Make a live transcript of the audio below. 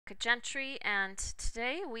Erika Gentry, and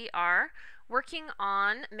today we are working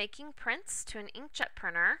on making prints to an inkjet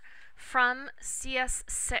printer from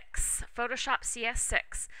CS6, Photoshop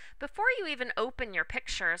CS6. Before you even open your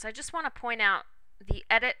pictures, I just want to point out the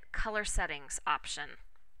Edit Color Settings option.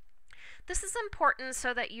 This is important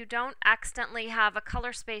so that you don't accidentally have a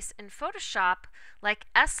color space in Photoshop like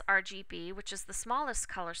sRGB, which is the smallest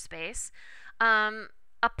color space,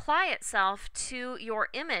 apply itself to your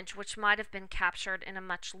image, which might have been captured in a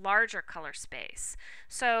much larger color space.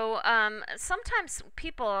 So sometimes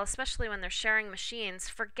people, especially when they're sharing machines,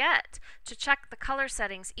 forget to check the color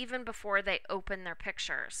settings even before they open their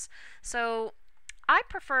pictures. So I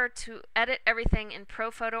prefer to edit everything in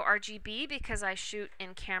ProPhoto RGB because I shoot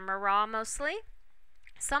in camera raw mostly.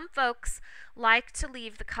 Some folks like to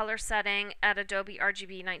leave the color setting at Adobe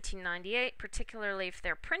RGB 1998, particularly if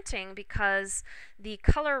they're printing, because the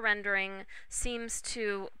color rendering seems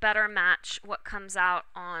to better match what comes out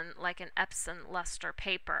on like an Epson luster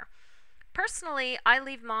paper. Personally, I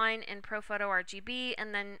leave mine in ProPhoto RGB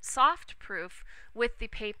and then soft proof with the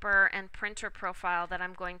paper and printer profile that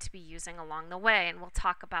I'm going to be using along the way, and we'll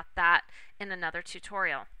talk about that in another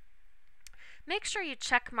tutorial. Make sure you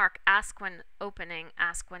check mark Ask When Opening,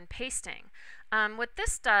 Ask When Pasting. What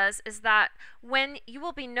this does is that when you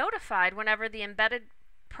will be notified whenever the embedded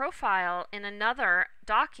profile in another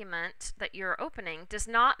document that you're opening does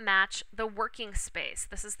not match the working space.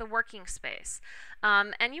 This is the working space.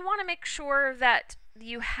 And you want to make sure that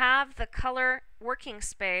you have the color working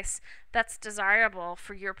space that's desirable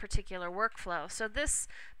for your particular workflow. So this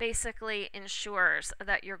basically ensures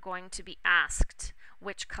that you're going to be asked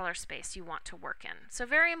which color space you want to work in. So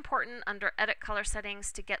very important under Edit Color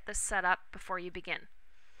Settings to get this set up before you begin.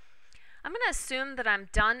 I'm going to assume that I'm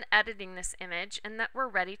done editing this image and that we're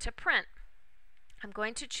ready to print. I'm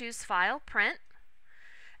going to choose File, Print,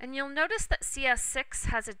 and you'll notice that CS6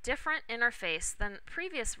 has a different interface than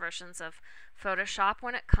previous versions of Photoshop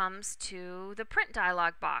when it comes to the print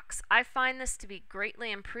dialog box. I find this to be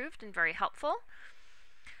greatly improved and very helpful.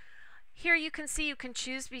 Here you can see you can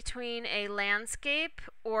choose between a landscape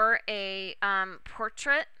or a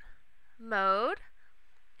portrait mode.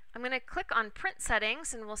 I'm going to click on Print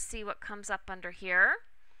Settings and we'll see what comes up under here.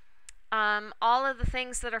 All of the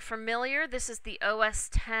things that are familiar, this is the OS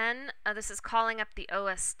 10. This is calling up the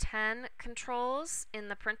OS 10 controls in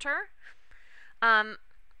the printer. A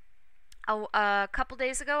couple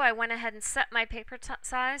days ago I went ahead and set my paper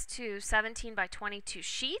size to 17 by 22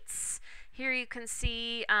 sheets. Here you can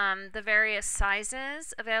see the various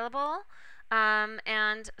sizes available.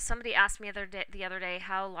 And somebody asked me the other day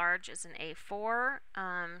how large is an A4.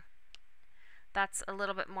 That's a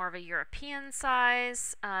little bit more of a European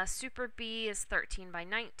size. Super B is 13 by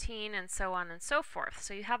 19, and so on and so forth.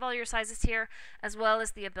 So you have all your sizes here, as well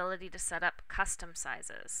as the ability to set up custom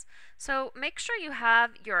sizes. So make sure you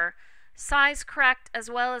have your size correct, as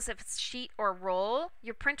well as if it's sheet or roll.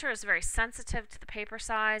 Your printer is very sensitive to the paper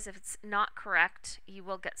size. If it's not correct, you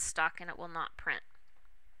will get stuck and it will not print.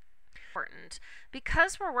 Important.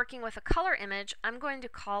 Because we're working with a color image, I'm going to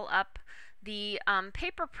call up the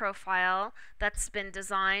paper profile that's been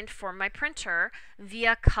designed for my printer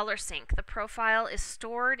via ColorSync. The profile is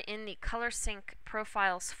stored in the ColorSync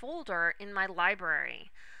Profiles folder in my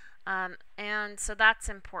library. And so that's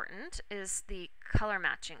important, is the color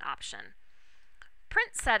matching option.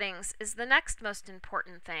 Print settings is the next most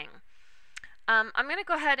important thing. I'm going to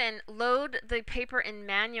go ahead and load the paper in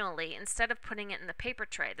manually instead of putting it in the paper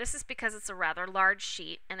tray. This is because it's a rather large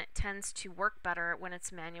sheet and it tends to work better when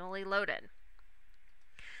it's manually loaded.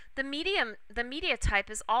 The media type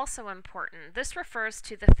is also important. This refers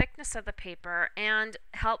to the thickness of the paper and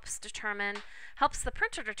helps the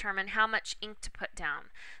printer determine how much ink to put down.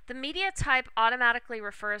 The media type automatically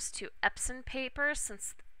refers to Epson paper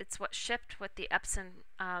since it's what's shipped with the Epson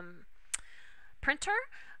printer.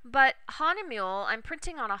 But Hahnemühle, I'm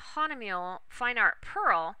printing on a Hahnemühle Fine Art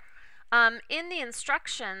Pearl. In the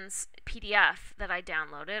instructions PDF that I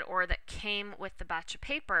downloaded or that came with the batch of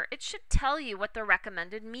paper, it should tell you what the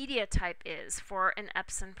recommended media type is for an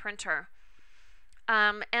Epson printer.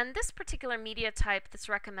 And this particular media type that's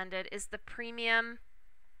recommended is the premium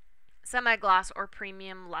semi-gloss or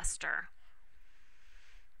premium luster.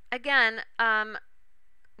 Again,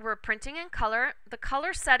 we're printing in color. The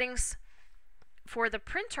color settings for the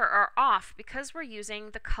printer are off because we're using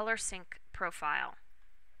the ColorSync profile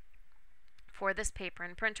for this paper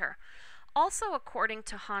and printer. Also, according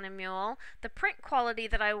to Hahnemühle, the print quality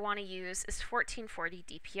that I want to use is 1440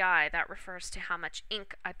 dpi. That refers to how much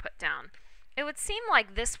ink I put down. It would seem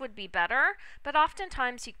like this would be better, but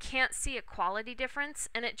oftentimes you can't see a quality difference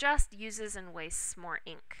and it just uses and wastes more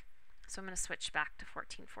ink. So I'm going to switch back to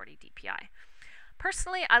 1440 DPI.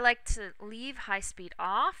 Personally, I like to leave high speed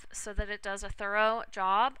off so that it does a thorough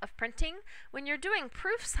job of printing. When you're doing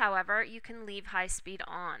proofs, however, you can leave high speed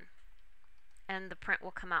on and the print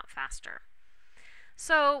will come out faster.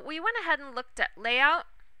 So we went ahead and looked at layout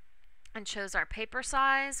and chose our paper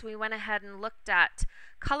size. We went ahead and looked at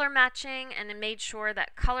color matching and made sure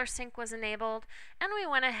that color sync was enabled. And we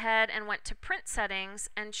went ahead and went to print settings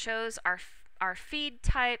and chose our feed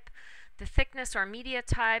type, the thickness or media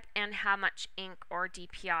type, and how much ink or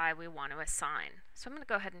DPI we want to assign. So I'm going to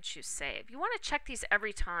go ahead and choose save. You want to check these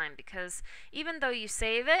every time because even though you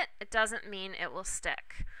save it, it doesn't mean it will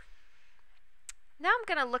stick. Now I'm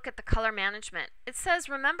going to look at the color management. It says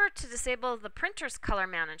remember to disable the printer's color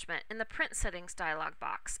management in the print settings dialog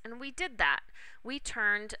box, and we did that. We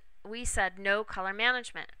said no color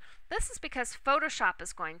management. This is because Photoshop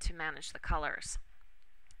is going to manage the colors.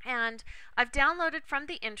 And I've downloaded from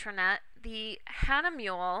the internet the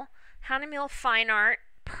Hahnemühle Fine Art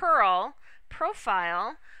Pearl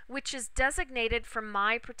profile, which is designated for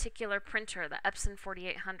my particular printer, the Epson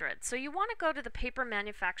 4800. So you want to go to the paper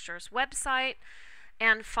manufacturer's website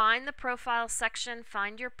and find the profile section,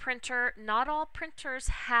 find your printer. Not all printers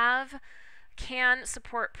can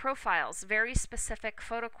support profiles, very specific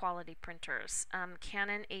photo quality printers,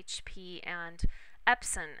 Canon, HP, and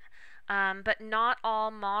Epson, but not all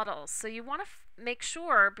models. So you want to make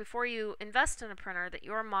sure before you invest in a printer that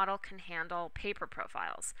your model can handle paper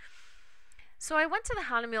profiles. So I went to the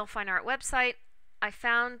Hahnemühle Fine Art website, I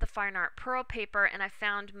found the Fine Art Pearl paper, and I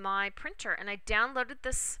found my printer, and I downloaded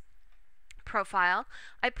this profile.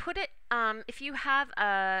 I put it, if you have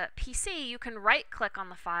a PC, you can right click on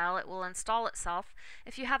the file, it will install itself.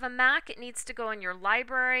 If you have a Mac, it needs to go in your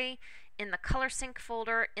library, in the color sync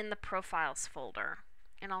folder, in the profiles folder,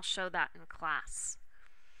 and I'll show that in class.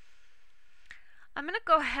 I'm going to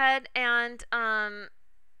go ahead and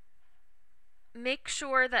make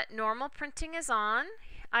sure that normal printing is on.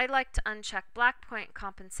 I like to uncheck black point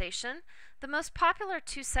compensation. The most popular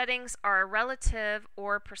two settings are relative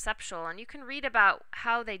or perceptual, and you can read about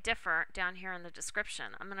how they differ down here in the description.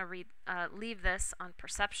 I'm going to leave this on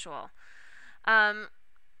perceptual.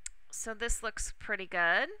 So this looks pretty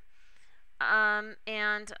good. And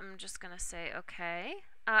I'm just going to say OK.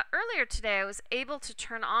 Earlier today I was able to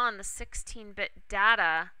turn on the 16-bit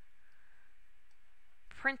data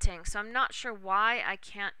printing, so I'm not sure why I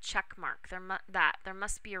can't check mark that. There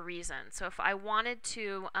must be a reason. So if I wanted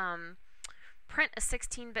to print a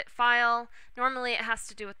 16-bit file, normally it has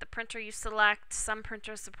to do with the printer you select. Some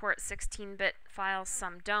printers support 16-bit files,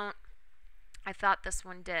 some don't. I thought this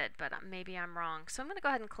one did, but maybe I'm wrong. So I'm going to go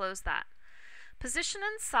ahead and close that. Position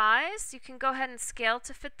and size, you can go ahead and scale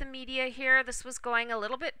to fit the media here. This was going a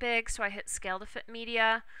little bit big, so I hit scale to fit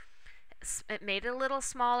media. It made it a little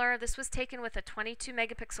smaller. This was taken with a 22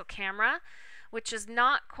 megapixel camera, which is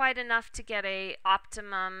not quite enough to get a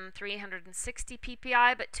optimum 360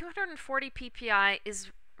 ppi, but 240 ppi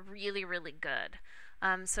is really, really good.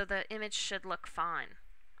 So the image should look fine.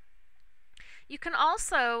 You can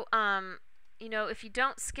also, you know, if you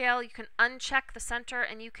don't scale, you can uncheck the center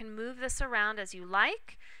and you can move this around as you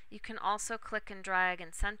like. You can also click and drag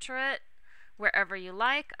and center it wherever you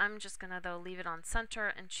like. I'm just going to, though, leave it on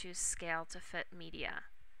center and choose scale to fit media.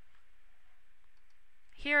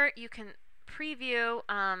 Here you can preview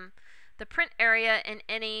the print area in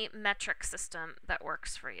any metric system that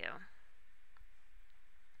works for you.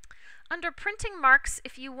 Under printing marks,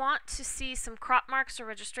 if you want to see some crop marks or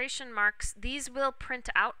registration marks, these will print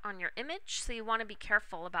out on your image, so you want to be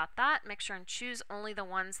careful about that. Make sure and choose only the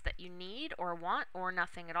ones that you need or want, or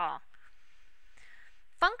nothing at all.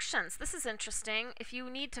 Functions, this is interesting. If you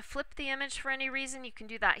need to flip the image for any reason, you can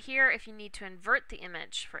do that here. If you need to invert the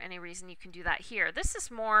image for any reason, you can do that here. This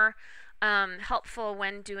is more helpful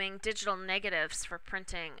when doing digital negatives for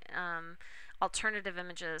printing alternative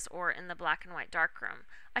images or in the black and white darkroom.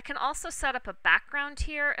 I can also set up a background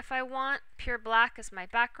here if I want. Pure black is my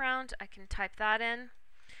background. I can type that in.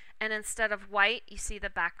 And instead of white, you see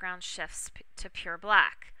the background shifts to pure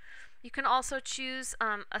black. You can also choose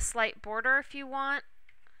a slight border if you want.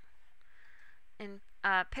 In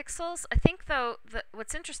pixels, I think though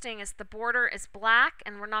what's interesting is the border is black,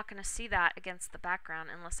 and we're not going to see that against the background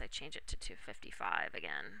unless I change it to 255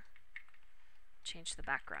 again. Change the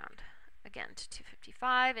background again to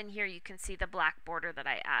 255, and here you can see the black border that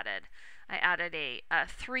I added. I added a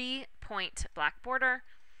 3-point black border.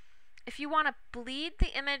 If you want to bleed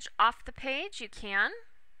the image off the page, you can.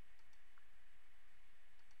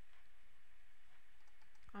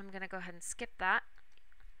 I'm going to go ahead and skip that.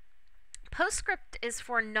 PostScript is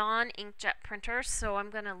for non-inkjet printers, so I'm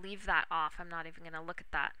going to leave that off. I'm not even going to look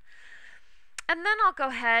at that. And then I'll go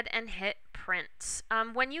ahead and hit print.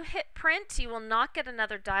 When you hit print, you will not get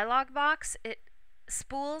another dialog box. It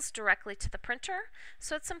spools directly to the printer,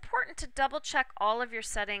 so it's important to double check all of your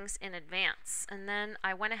settings in advance. And then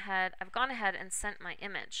I've gone ahead and sent my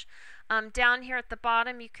image. Down here at the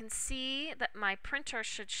bottom, you can see that my printer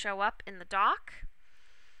should show up in the dock.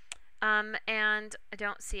 And I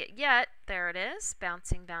don't see it yet. There it is,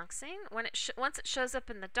 bouncing. Once it shows up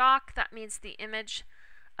in the dock, that means the image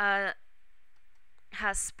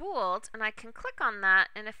has spooled, and I can click on that,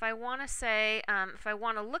 and if I want to say, if I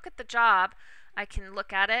want to look at the job, I can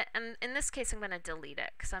look at it, and in this case I'm going to delete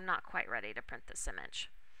it because I'm not quite ready to print this image.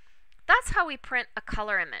 That's how we print a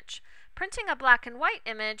color image. Printing a black and white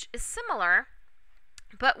image is similar,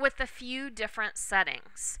 but with a few different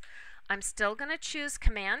settings. I'm still going to choose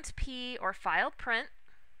Command P or File Print,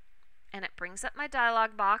 and it brings up my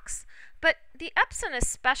dialog box, but the Epson is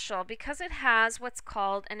special because it has what's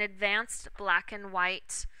called an advanced black and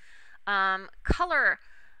white color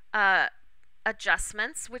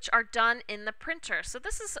adjustments, which are done in the printer. So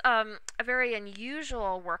this is a very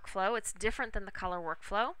unusual workflow. It's different than the color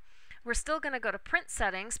workflow. We're still going to go to print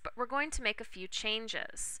settings, but we're going to make a few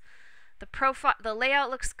changes. The layout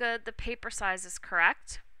looks good, the paper size is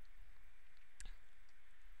correct.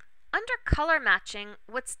 Under color matching,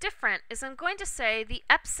 what's different is I'm going to say the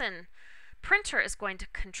Epson printer is going to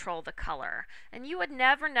control the color. And you would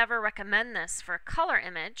never recommend this for a color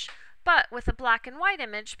image, but with a black and white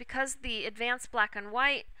image, because the advanced black and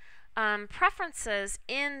white preferences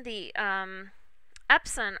in the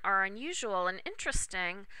Epson are unusual and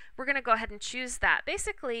interesting, we're going to go ahead and choose that.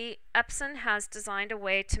 Basically, Epson has designed a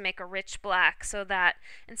way to make a rich black so that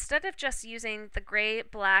instead of just using the grays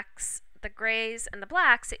and the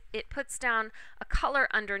blacks, it puts down a color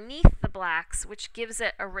underneath the blacks, which gives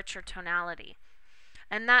it a richer tonality.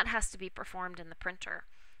 And that has to be performed in the printer.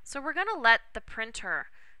 So we're going to let the printer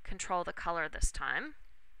control the color this time.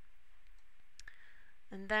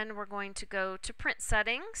 And then we're going to go to print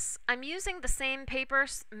settings. I'm using the same paper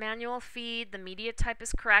manual feed. The media type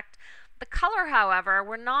is correct. The color, however,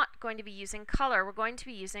 we're not going to be using color. We're going to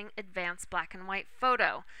be using advanced black and white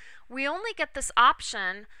photo. We only get this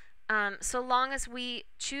option so long as we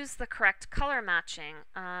choose the correct color matching,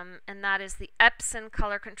 and that is the Epson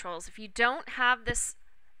color controls. If you don't have this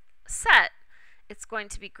set, it's going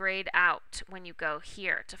to be grayed out when you go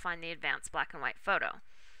here to find the advanced black and white photo.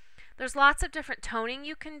 There's lots of different toning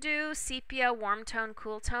you can do: sepia, warm tone,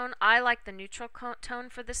 cool tone. I like the neutral tone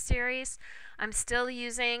for this series. I'm still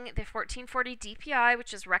using the 1440 DPI,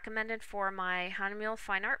 which is recommended for my Hahnemuhle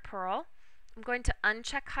Fine Art Pearl. I'm going to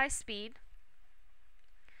uncheck high speed,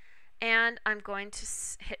 and I'm going to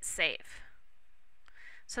hit save.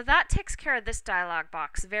 So that takes care of this dialog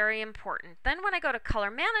box, very important. Then when I go to color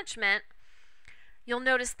management, you'll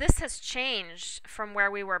notice this has changed from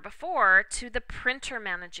where we were before to the printer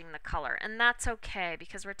managing the color, and that's okay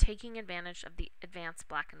because we're taking advantage of the advanced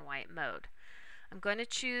black and white mode. I'm going to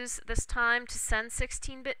choose this time to send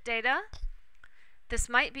 16-bit data. This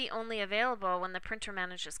might be only available when the printer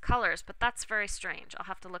manages colors, but that's very strange. I'll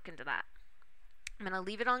have to look into that. I'm going to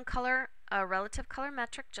leave it on color, relative color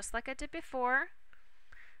metric, just like I did before.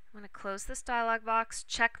 I'm going to close this dialog box,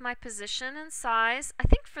 check my position and size. I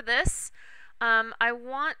think for this, I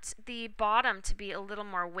want the bottom to be a little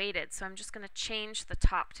more weighted, so I'm just going to change the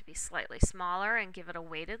top to be slightly smaller and give it a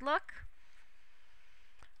weighted look.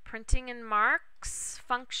 Printing and marks,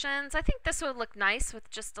 functions. I think this would look nice with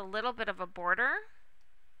just a little bit of a border.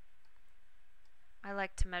 I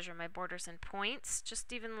like to measure my borders in points.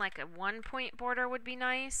 Just even like a 1-point border would be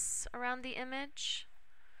nice around the image.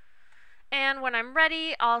 And when I'm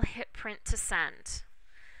ready, I'll hit print to send.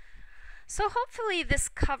 So hopefully this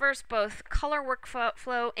covers both color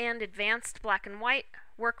workflow and advanced black and white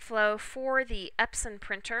workflow for the Epson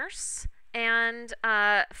printers and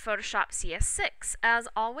Photoshop CS6. As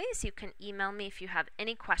always, you can email me if you have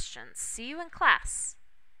any questions. See you in class.